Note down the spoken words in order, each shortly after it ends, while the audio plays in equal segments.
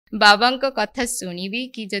बाबा को कथा सुनिबी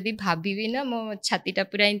कि जदि भाबिबी ना मो छातीटा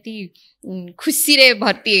पूरा एंती खुशी रे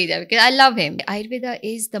भर्ती हो जाबे। I love him. Ayurveda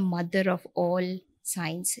is the mother of all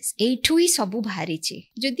sciences. एठू ही सबु बाहरी छी।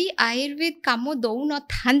 जदि आयुर्वेद काम दौ न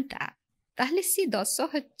थांता ताहले सी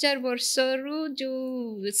 10,000 वर्षरू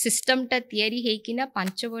जो सिस्टमटा तैयारी हेकिना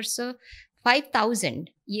 5 वर्ष 5,000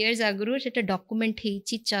 years आगुरु सेटा डॉक्यूमेंट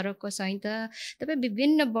हेची चरक संहिता तबे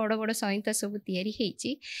विभिन्न बड़ बड़ संहिता सब तैयारी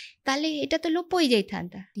हेची ताले एटा तो लोप हो जाई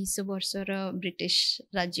थांता 30 वर्षर ब्रिटिश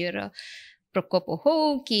राज्यर प्रकोप हो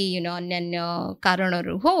कि अन्य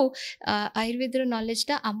कारणरू हो आयुर्वेदर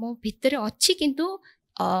नॉलेजटा आम भितर अच्छी किंतु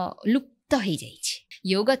लुप्त हो जाइछि।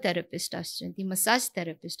 योगा थेरेपिस्ट आछंती, मसाज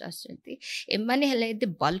थेरेपिस्ट आछंती, एमाने हेले the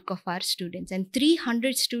bulk of our students and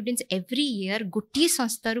 300 students every year गोटे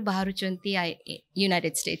संस्था रु बाहरुचंती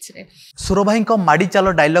यूनाइटेड स्टेट्स रे। सुर भाई को माड़ी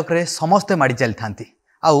चालो डायलॉग रे समस्ते माड़ी चली थांती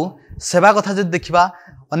आउ सेवा कथा जब देखा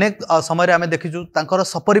अनेक समय आम देखीचु तांकर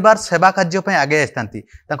सपरिवार सेवा कार्य आगे आसती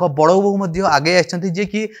बड़ बहु आगे आसती जे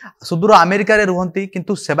कि सुदूर अमेरिका रे रुहंती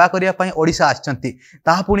किंतु सेवा करने ओडिशा आसती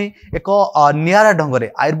पुणी एक नियारा ढंग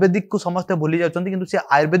से आयुर्वेदिक को समस्ते भूली जाती किंतु से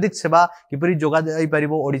आयुर्वेदिक सेवा किपरि जोगा जाई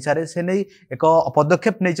परिबो ओडिशा रे से नहीं एक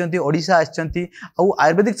पदक्षेप नहीं ओडिशा आसती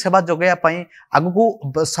आयुर्वेदिक सेवा जोगाई आगु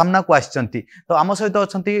सामना को आसती। तो आम सहित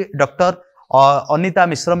अच्छा डॉक्टर अनिता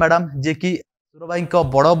मिश्र मैडम जे कि सुर भाई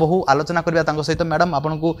बड़ बहु आलोचना करवा सहित मैडम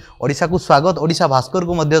आपन को ओडिशा को स्वागत, ओडिशा भास्कर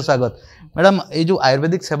को मध्य स्वागत। मैडम ये जो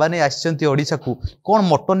आयुर्वेदिक सेवा नहीं आसती ओडिशा को कौन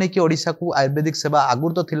मोटो नहीं कि ओडिशा को आयुर्वेदिक सेवा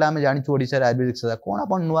आगुर तो थिला हमें जानिछु ओडिशा रे आयुर्वेदिक सेवा कौन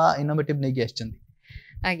आपन नुआ इनोवेटिव नहीं कि आसती?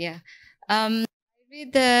 आज्ञा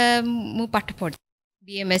आयुर्वेद मु पाठ पढ़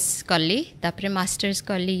बीएमएस कली तापरे मास्टर्स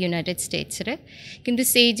कली यूनाइटेड स्टेट्स रे किंतु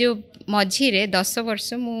से जो मझी रे 10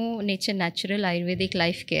 वर्ष मु nature natural Ayurvedic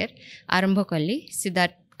life care आरंभ कली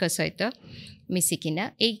सिद्धार्थ का सहित मिसिकिना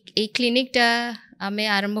ए क्लिनिकटा आमे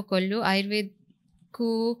आरंभ कलु आयुर्वेद को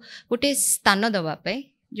गोटे स्थान दवापाई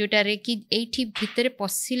जोटारे कि एठी भितर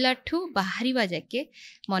पशिला ठू बाहरिबा जाके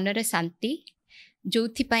मनरे शांति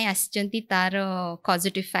जोथिपाई आसचंती तार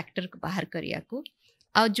पॉजिटिव फैक्टर बाहर करिया को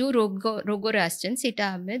आ जो रोग आसचन सेटा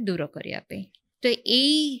हमें दूर करिया पे। तो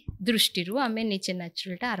यही दृष्टि आमे नेचर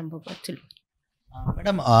नेचुरलटा आरंभ करथुलु।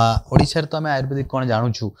 मैडम ओडिशा तो आम आयुर्वेदिक कौन जानूँ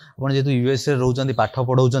आप जेहतु यूएस रोचान पाठ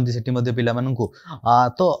पढ़ाऊँ से पिला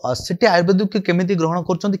तो सेठी आयुर्वेदिक केमी ग्रहण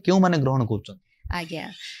कर माने ग्रहण कर? आज्ञा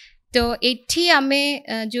तो एठी आमे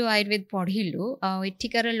जो आयुर्वेद पढ़िलु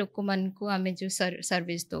एठिकार लोक मानकु आमे जो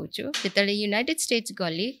सर्विस दौचु जेतले यूनाइटेड स्टेट्स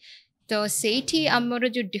गली तो सेठी आमर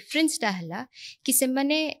जो डिफरेंसटा हला कि से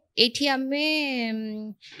माने एठी आमे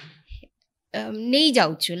नहीं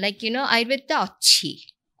जाउछु लाइक आयुर्वेदटा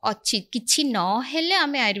अच्छी किछि न हेले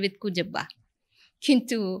आमे आयुर्वेद को जबा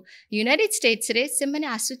किंतु यूनाइटेड स्टेट्स रे से माने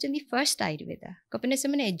आसुचंदी फर्स्ट आयुर्वेदा कपने से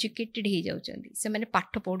माने एजुकेटेड ही जाउचंदी से माने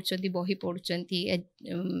पाठ पढुचंदी बही पढुचंदी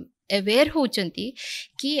अवेयर होचंदी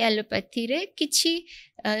कि एलोपैथी रे किछि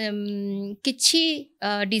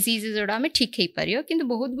डिजीज जोड़ा आमे ठीक हे परियो किंतु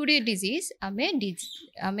बहुत गुडी डिजीज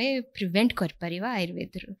आमे प्रिवेंट कर परिवा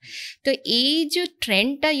आयुर्वेद रो। तो ए जो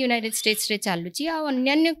ट्रेंड ता यूनाइटेड स्टेट्स रे चालुची आ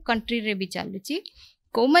अन्य कंट्री रे भी चालुची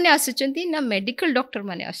को माने आसुचंती ना मेडिकल डॉक्टर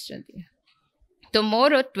माने आसुचंती। तो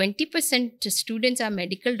मोर 20% students are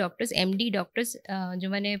medical doctors MD doctors जो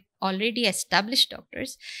माने ऑलरेडी एस्टाब्लिश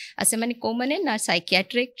डॉक्टर्स आसे माने को माने ना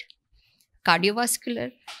साइकियाट्रिक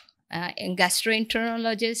कार्डियोवास्कुलर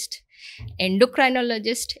गैस्ट्रोएंटरोलॉजिस्ट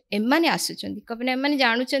एंडोक्राइनोलॉजिस्ट एमाने आसुचंती कबने एमाने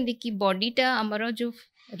जानुचंती कि बॉडीटा हमर जो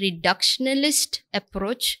रिडक्शनलिस्ट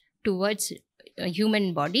अप्रोच टुवर्ड्स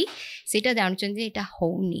ह्यूमन बॉडी सेटा जानुचंती एटा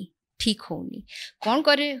होउनी ठीक होनी कौन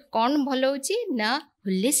करे कौन भल होची ना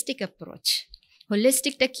होलिस्टिक अप्रोच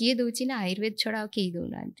होलिस्टिकटा किए दउची ना आयुर्वेद छड़ा किए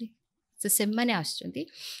दउनांती तो से माने आछंती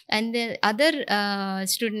एंड अदर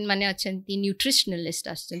स्टूडेंट माने अछंती न्यूट्रिशनलिस्ट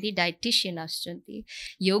आछंती dietitian आछंती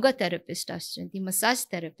yoga therapist आछंती massage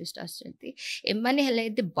therapist आछंती एमाने हेले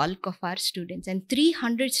the bulk of our students and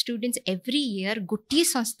 300 students every year गोटे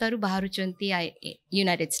संस्था रु बाहरुचंती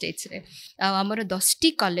यूनाइटेड स्टेट्स रे हमर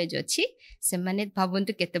 10टी कॉलेज अछि से माने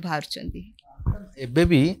भाबंतु केते बाहरुचंती। एबे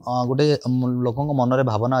भी गोटे लोक मन रे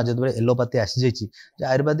भावना जो एलोपैथी आसी जाइए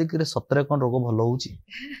आयुर्वेदिक रे सतरे कौन रोग भल हो?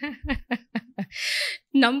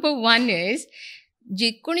 नंबर 1 इज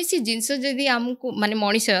जेकोसी जिनस जदि आमको माने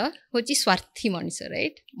मनीष होची स्वार्थी मनीष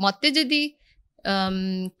राइट मते जदि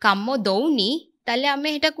काम दौनी ताले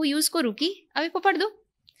आमे हेटा को यूज करू कि आमे फोपाड़ दो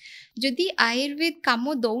जदि आयुर्वेद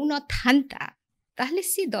काम दौ न थांता ताहले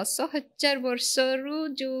सी 10,000 वर्षरू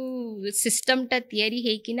जो सिस्टमटा तैयारी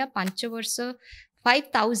हेकिना 5 वर्ष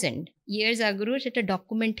 5,000 years आगुरु सेटा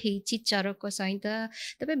डॉक्यूमेंट हेची चरक संहिता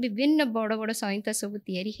तबे विभिन्न बड़ बड़ संहिता सब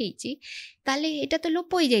तैयारी हेची ताले एटा तो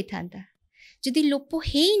लोप हो जाई थांता जदि लोप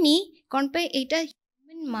हेइनी कोन पे एटा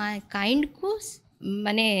ह्यूमन काइंड को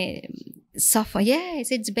माने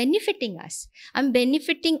yes it's benefiting us I'm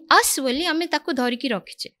benefiting us बोली आमे ताको धरिकी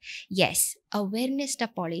रखिचे yes awareness टा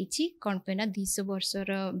पळेची कोन पेना 200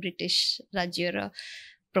 वर्षर ब्रिटिश राज्यर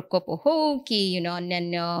प्रकोप हो कि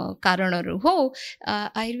अन्य कारण हो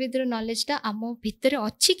आयुर्वेद नॉलेज टा आम भितर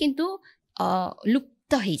अच्छी किंतु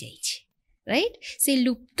लुप्त हो जाइए राइट से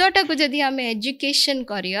लुप्तटा को जदि आम एजुकेशन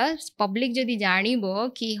करिया पब्लिक जदि जानिबो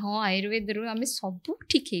कि हाँ आयुर्वेद रु आम सब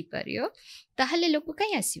ठीक हो पारियो ताहले लोक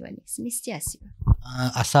कहीं आसबनी निश्चय आसब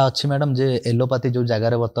आशा अच्छी मैडम जे एलोपैथी जो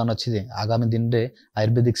जगार बर्तमान अच्छी आगामी दिन में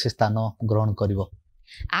आयुर्वेदिक से स्थान ग्रहण करिवो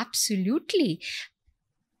absolutely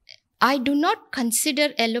I do not consider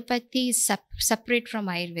allopathy separate from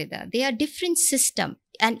Ayurveda. They are different system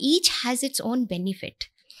and each has its own benefit.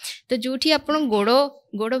 तो जोठी आपण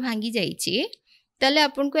गोड़ भांगी जाइए ताले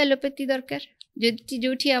आपण को एलोपैथी दरकार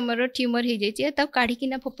जोठी आमर ट्यूमर हो जाइए ताको काढ़ी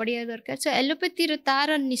किना फोपड़िया दरकार सो एलोपैथी रो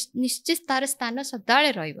तार निश्चित तार स्थान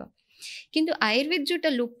सदाळे रहइबो किंतु आयुर्वेद जोटा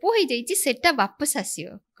लोप हो जाइए सेटा वापस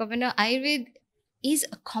आसियो कबना Ayurveda is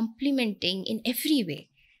complementing in every way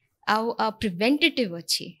uh preventative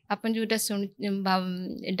अच्छी अपन जोटा सुन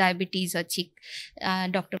डायबिटीज अच्छी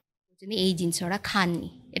डॉक्टर ये जिनसा खानी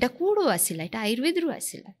एटा कौड़ू आसला एटा आयुर्वेद रु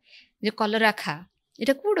आसला जो कलरा खा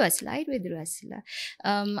एटा कौड़ू आसला आयुर्वेद रु आसला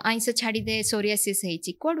आइंस छाड़ी दे सोरियासिस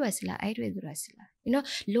होइची कौड़ू आसला आयुर्वेद रु आसला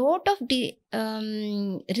lot of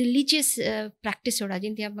religious practice Voda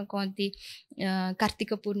जेंति आपण कहती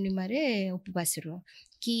कार्तिक पूर्णिमा रे उपवास रो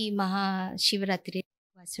कि महाशिवरात्रि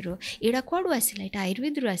एड़ा कौड़ू आसला एटा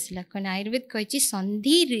आयुर्वेद रु आसला कन आयुर्वेद कहिछि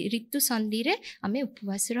संधि ऋतु संधि रे आमे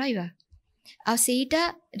उपवास रहइबा आ सेटा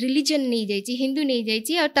रिलीजन नहीं जाइछि हिंदू नहीं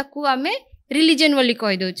जाइछि आ ताकू आमे रिलीजन बोली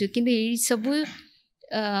कहि दोछु किंतु ए सब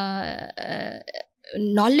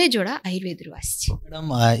नॉलेज ओडा आयुर्वेद रु आछि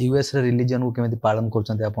मैडम यूएस रे रिलीजन को केमिति पालन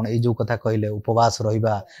करछन्ते आपण ए जो कथा कहले उपवास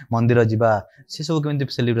रहिबा मंदिर जिबा से सब केमिति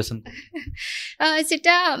सेलिब्रेशन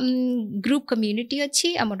सेटा ग्रुप कम्युनिटी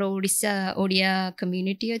अच्छी हमर ओडिया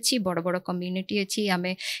कम्युनिटी अच्छी बड़ बड़ कम्युनिटी अच्छी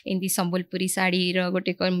आमे एंदी संबलपुरी साड़ी रो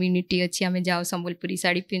गोटे कम्युनिटी अच्छी आमे जाओ संबलपुरी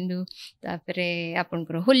साड़ी पिंदु तापरे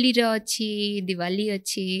आपनकर होली रो अच्छी दिवाली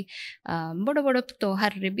अच्छी बड़ बड़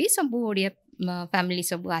त्योहार रे भी सब ओडिया फैमिली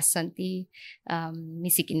सब आसंती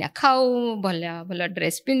मिसिकिना खाओ भला भला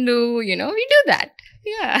ड्रेस पिंदु वी डू दैट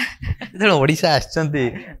जो ओडिशा आछंती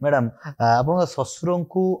मैडम आपन ससुर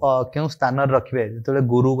को केउ स्थान रखिबे जेतले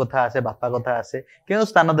गुरु कथा आसे बापा कथा आसे केउ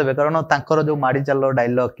स्थान देबे कारण तांकर जो माडी चालो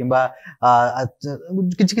डायलॉग किबा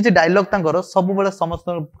किछि किछि डायलॉग तांकर सब बेले समस्त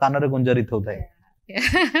कान रे गुंजरित होथाय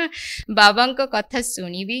बाबा को कथा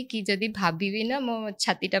सुनिबी कि जदि भाबीबी ना मो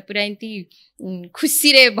छातीटा पूरा एंती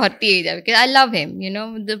खुशी रे भर्ती हो जाबे आई लव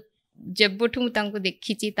हिम जबठू तांको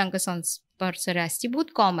देखिछि तांको संस्पर्श रे आछि बहुत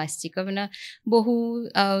कम आछि कबना बहु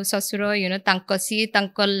ससुर तांको सी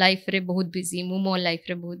तांको लाइफ रे बहुत बिजी मो लाइफ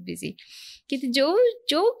रे बहुत बिजी कि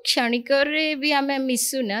जो क्षणिक रे भी आमे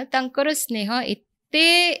मिसु ना तांकर स्नेह एते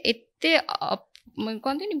एते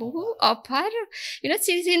कहते बहु अफार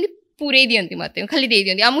सी पूरे दियंती मते खाली दे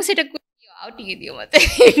दियंती आमु सेटा आउ टिके दियो मते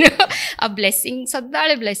आ ब्लेसिंग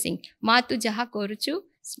सदाळे ब्लेसिंग माँ तू जहाँ करूचु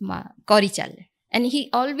करी चले एंड ही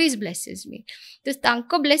ऑलवेज ब्लेसेस मी तो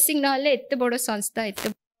तांको ब्लेसिंग नहले एते बड़ संस्था एते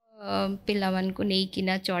पिला मान को नहीं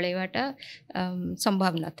किना चलेवाटा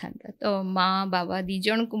संभव न था तो माँ बाबा दी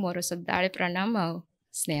जन को मोर सदाळे प्रणाम आ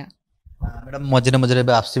स्नेह मैडम मझे मझे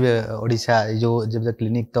आसवे ओडिशा जो जब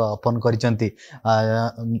क्लिनिक तो ओपन करिसंती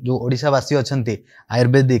जो ओडिशावासी अच्छी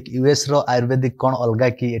आयुर्वेदिक यूएस रो आयुर्वेदिक कौन अलग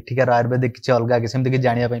कि एठिकार आयुर्वेदिक किसी अलग कि सेमती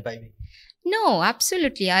जानिया पाइबे no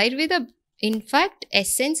absolutely Ayurveda in fact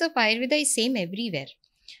essence of Ayurveda is same everywhere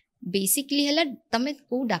basically हला तमे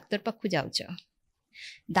को डॉक्टर पाखु जाउछ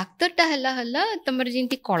डाक्तरटा हला तमर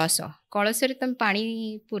जेंती कलश रे तम पानी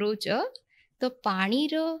पुरोच तो पानी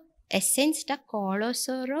रो एसेंस टा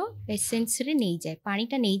कलशर एसेंस रे नहीं जाए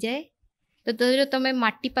पानीटा नहीं जाए तो जो तुम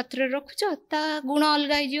माटी पात्र रखुच ता गुण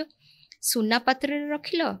अलग हो सुना पात्र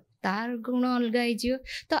रखिल तार गुण अलग हो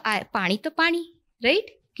तो पानी तो पानी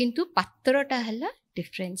राइट किंतु पात्रटा है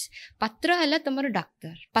डिफरेंस पात्र है तुम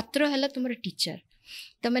डाक्तर पात्र है तुम टीचर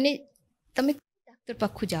तो मैंने तुम डाक्तर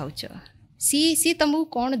पाखु जाऊच सी तुमको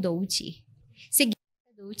कौन दौची से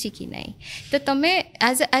दौची कि नहीं तो तुम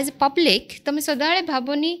एज ए पब्लिक तुम सदाळे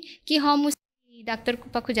भावनी कि हाँ मुझे डाक्तर को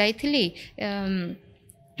पाखु जाइथिली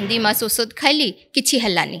 2 मास औषध खाइली किछि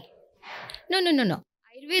हलानी no no no no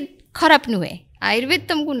Ayurveda खराब नुहे आयुर्वेद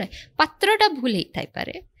तुमको ना पात्रटा भूल होता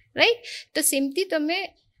पारे राइट तो सेमती तुम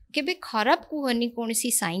केबे खराब कहनी कौन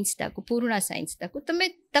सी साइंस टाको पुराना साइंस टाको तुम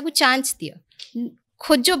ताको चांस दियो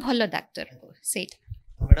खोजो भल डाक्तर को सेट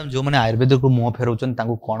मैडम जो मैंने आयुर्वेद को मुह फेरौछन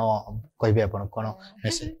तांको कोन कहबे आपण कोन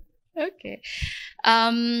message Okay.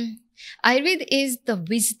 Ayurveda is the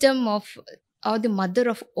wisdom of or the mother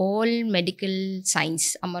of all medical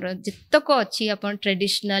science. Amara jittako achi apan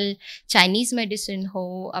traditional Chinese medicine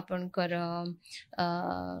ho apankar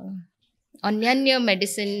अन्यान्य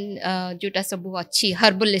मेडिसिन जोटा सब अच्छी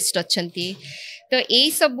हर्बलिस्ट अच्छंती तो ए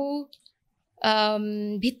सबू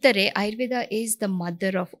भितरे Ayurveda is the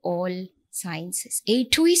mother of all sciences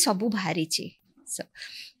एठू ही सबू बाहरी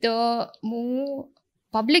तो मु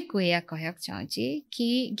पब्लिक को या कहक चाहूँगी कि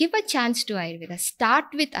give a chance to Ayurveda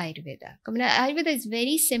start with Ayurveda Ayurveda is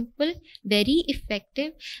very simple very effective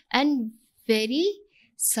and very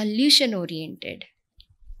solution oriented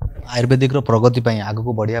Ayurvedic प्रगति आग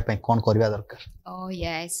को बढ़िया कौन करवा दरकार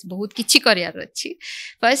यस बहुत किछि करियार अछि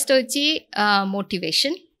फर्स्ट होची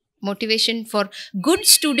motivation for good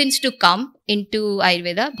students to come into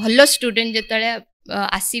Ayurveda भलो स्टूडेंट जतले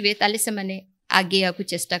आसीबे ताले से माने आगे आकु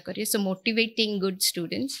चेष्टा करिए सो motivating good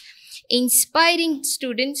students inspiring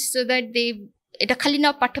students so that they एटा खाली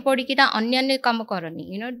ना पाठ पढ़ी कि ना अन्य काम करनी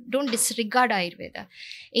you know don't disregard Ayurveda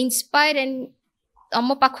inspire and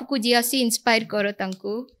तम पाखक जी आसी इंस्पायर कर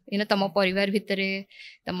तांको यू नो तम परिवार भितरे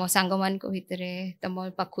तम सांग मान को भितरे तम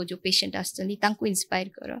पाखु जो पेशेंट आछन तांको इंस्पायर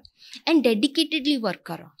कर एंड डेडिकेटेडली वर्क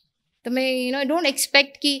कर तमे यू नो डोंट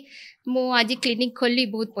एक्सपेक्ट कि मो आज क्लिनिक खोली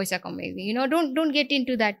बहुत पैसा कमेबी you know don't get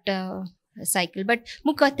into that cycle but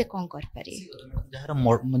मु कहते कौन कर पारे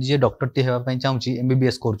जहाँ जे डॉक्टर टी हेबा पई चाहूची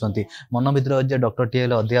एमबीबीएस करचंती मन भितर जे डॉक्टर टी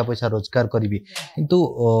हेले अधिका पैसा रोजगार करिवि किंतु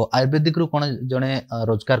आयुर्वेदिक रु कोन जने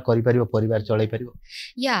रोजगार करि परिबो परिवार चलै परिबो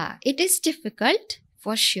या it is difficult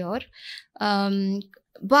for sure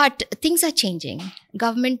but things are changing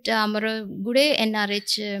government amar gude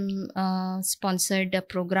NRH sponsored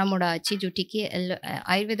program oda achi joti ki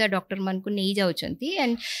ayurveda doctor man ko nei jaउचंती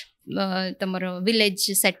and तमर विलेज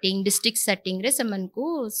सेटिंग डिस्ट्रिक्ट सेटिंग रे समन को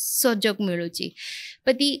सहयोग मिलुची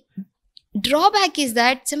but the drawback is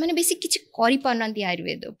that semane basic किछि करि पानंती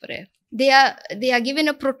आयुर्वेद ऊपर they are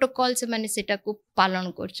given a protocol semane सेटा को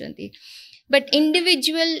पालन करचंती but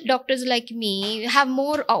individual doctors like me have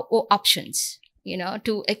more options you know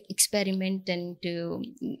to experiment and to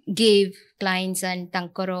give clients and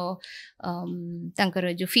tankaro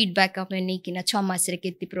jo feedback apne nei kina 6 mas re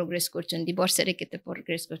kete progress korchandi barsa re kete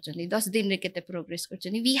progress korchandi 10 din re kete progress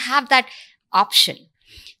korchandi we have that option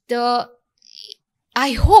so I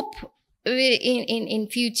hope in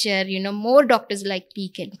future you know more doctors like me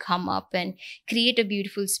can come up and create a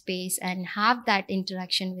beautiful space and have that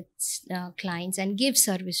interaction with clients and give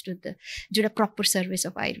service to the joda proper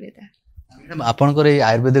service of ayurveda आपनकर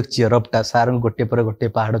Ayurvedic cheer up टा सार गोटे पर गोटे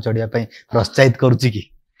पहाड़ चढ़िया प्रोत्साहित करूची कि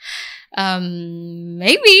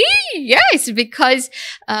maybe yes because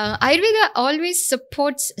ayurveda always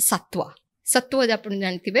supports sattva आपण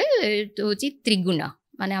जानथिबे तो होची त्रिगुण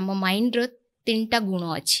माने हम माइंड रो तीनटा गुण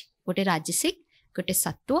अछि गोटे राजसिक गोटे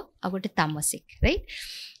सत्व आ गोटे तामसिक राइट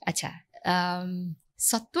अच्छा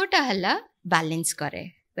सत्वटा हला बैलेंस करे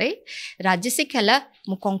राइट राजसिक हला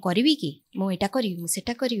मु कोन करबी कि मु एटा करबी मु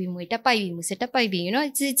सेटा करबी मु एटा पाइबी मु सेटा पाइबी you know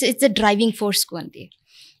it's a driving force कोनती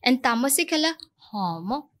and तामसिक हला हां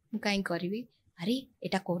मु काई करबी अरे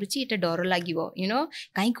एटा करूची एटा डर लागिवो यू नो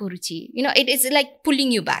काई करूची you know it is like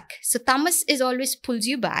pulling you back so तामस is always pools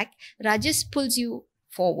you back Rajas pools you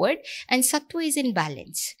forward and sattva is in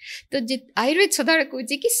balance तो आयुर्वेद सदा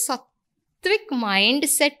कहूची कि sattvic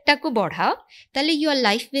mindset टा को बढ़ाओ ताले your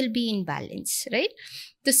life will be in balance right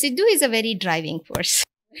तो Sidhu is a very driving force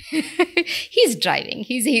he's driving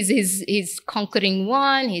he's conquering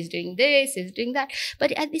one he's doing this he's doing that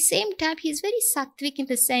but at the same time he's very sattvic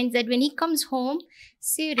in the sense that when he comes home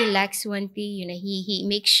say relax one thing you know he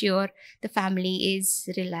makes sure the family is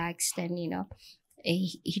relaxed and you know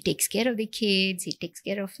he takes care of the kids he takes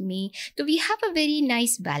care of me so we have a very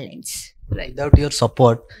nice balance right without your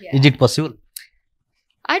support is it possible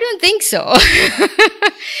I don't think so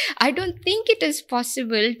I don't think it is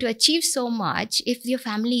possible to achieve so much if your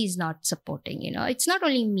family is not supporting you know it's not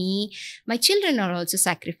only me my children are also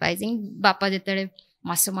sacrificing bapa jetale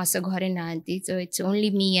maso ghare naanti so it's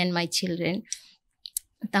only me and my children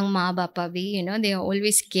तंग माँ बापा भी you know they are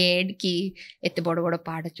always scared कि इतने बड़ा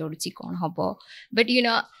पहाड़ चढ़ुची कौन हबो but you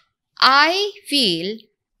know I feel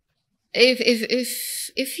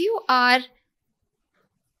if you are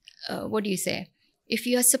what do you say if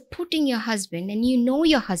you are supporting your husband and you know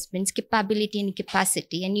your husband's capability and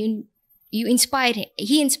capacity and you inspire him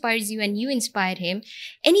he inspires you and you inspire him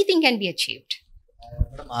anything can be achieved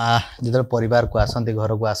जिते परिवार को आसंती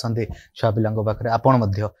घर को आसंती छुआ पिला पाखे आपण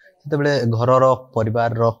जिते घर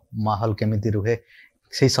परिवार माहौल केमिति रुहे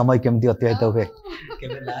से समय केमिति अतिबाहित हुए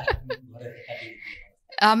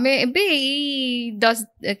आमे 10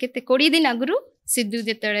 केते 20 दिन आगुरु सिद्धू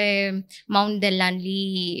जेतले माउंट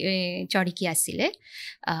देलानली चढ़ी आसिले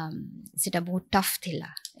सेटा बहुत टफ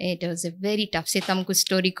थिला it was a very tough से तुमको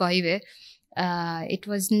स्टोरी कहबे it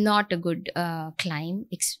was not a good climb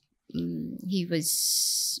he was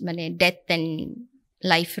माने डेथ एंड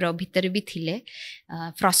लाइफ रो भीतर भी थिले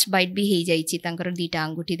फ्रॉस्ट बाइट भी हो जाइछि तांकर दीटा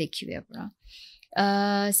अंगूठी देखिबे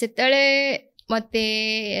आपण सेतले मते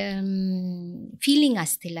फीलिंग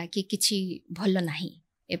आसथिला कि किछि भल नाही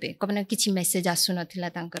एबे कबना किछि मेसेज आसु नथिला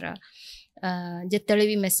तांकर जेतले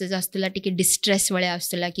भी मेसेज आसथिला टिके डिस्ट्रेस वाले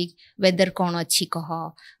आसथिला कि वेदर कोन अछि कह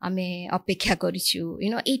आमे अपेक्षा करिछु यू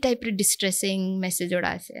नो ए टाइप रे डिस्ट्रेसिंग मेसेज ओडा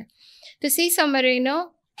आसे तो सेही समय you know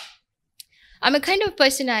I'm a kind of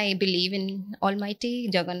person I believe in Almighty.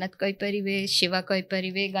 Jagannath koi parive, Shiva koi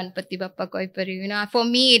parive, Ganpati Bappa koi parive. You know, for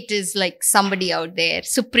me it is like somebody out there,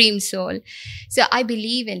 supreme soul. So I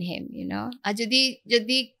believe in him. You know,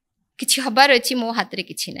 jadi kichi habar achi mo hatre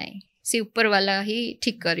kichi nai. Se upar wala hi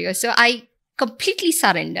ठीक करियो. So I completely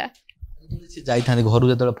surrender. जाई थांती घर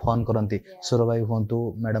जेतले phone करंती सुर भाई होंतु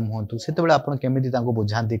madam होंतु सेते बेले आपण केमिति तांको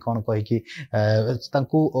बुझांती कोन कहि कि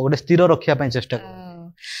तांको ओडे स्थिर रखिया पय चेष्टा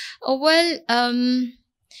well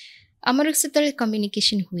आमर सेतले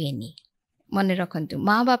कम्युनिकेशन हुए नी मन रखंतु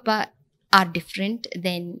माँ बापा आर डिफरेंट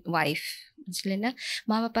देन वाइफ बुझले ना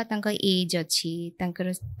माँ बापा तांका एज अछि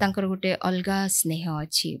तांकर गोटे अलगा स्नेह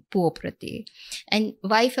अछि पुओ प्रति and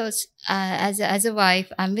wife as a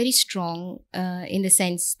wife I am very strong in the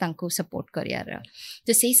sense तांको सपोर्ट करियार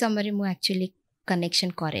तो सही समय मु एक्चुअली कनेक्शन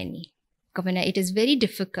करेनी कबना इट इज वेरी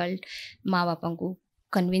डिफिकल्ट माँ बापा को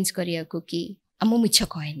कन्विंस करिया को कि मु मिछ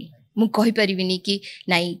कहनी मु कहि परिबिनी कि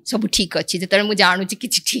नाई सब ठीक अछि जेतरे मु जानु कि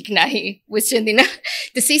किछि ठीक नाही बुझछन्ती ना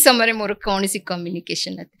तो सेही समय मोर कोनसी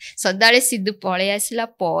कम्युनिकेशन नत सदाळे सिद्धू पळे आसला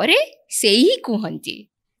परे सेही कुहंती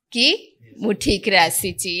कि मु ठीक रे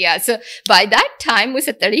आसी छी सो बाय दैट टाइम मु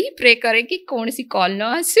सतड़ी प्रे करे कि कोनसी कॉल न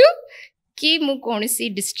आसु कि मु कोनसी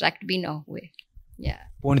डिस्ट्रैक्ट भी न हुए या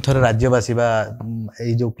पुणी थोड़े राज्यवासी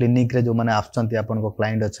ये जो क्लिनिक रे जो माने आछंती आपन को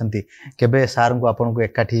क्लाइंट अछंती केबे सार को आपन को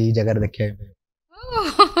एकाठी जगह देखिए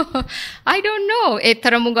आई डोंट नो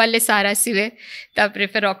एथर मु गले सार आसीबे तापर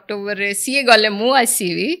फिर अक्टोबर रे सीए गले मु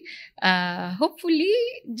आसीबी होपफुली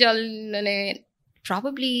जल ने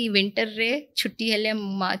प्रोबेबली विंटर रे छुट्टी हेले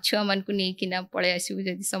छुआ मन को नहीं किना पळे आसीबू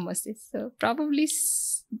जदी समस्या सो प्रोबेबली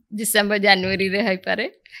डिसेंबर जनवरी रे है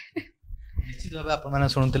पारे निश्चित भाव आपने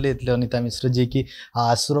शुणुले अनिता मिश्र जी की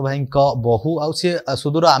सुर भाई बहु आ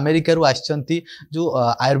सुदूर अमेरिका आसचंती जो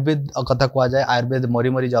आयुर्वेद कथा कह जाए आयुर्वेद मरी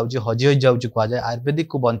मरी जाऊँगी हजि हजि जाऊँगी कह जाए आयुर्वेदिक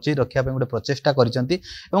को बंचे रखा गोटे प्रचेषा कर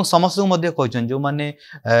समस्त कहते जो मैंने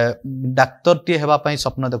डाक्तर टे होगापी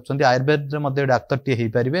स्वप्न देखुं आयुर्वेद डाक्तर टे हो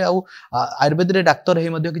पारे आयुर्वेद डाक्तर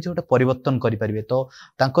हो किसी गोटे परिवर्तन करेंगे तो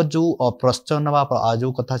जो प्रश्न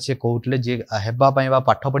जो कथा सी कहते जी हेबापी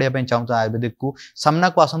पाठ पढ़ाई चाहूँ आयुर्वेदिक को सामना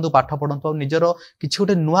को आसतु पाठ पढ़ु निजर किसी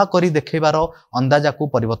गोटे नुआ करी देखैबार अंदाजा को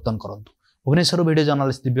परिवर्तन करंतु भुवनेश्वर वीडियो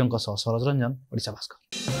जर्नलिस्ट दिव्यंक सह सरोज रंजन ओडिशा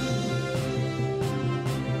भास्कर।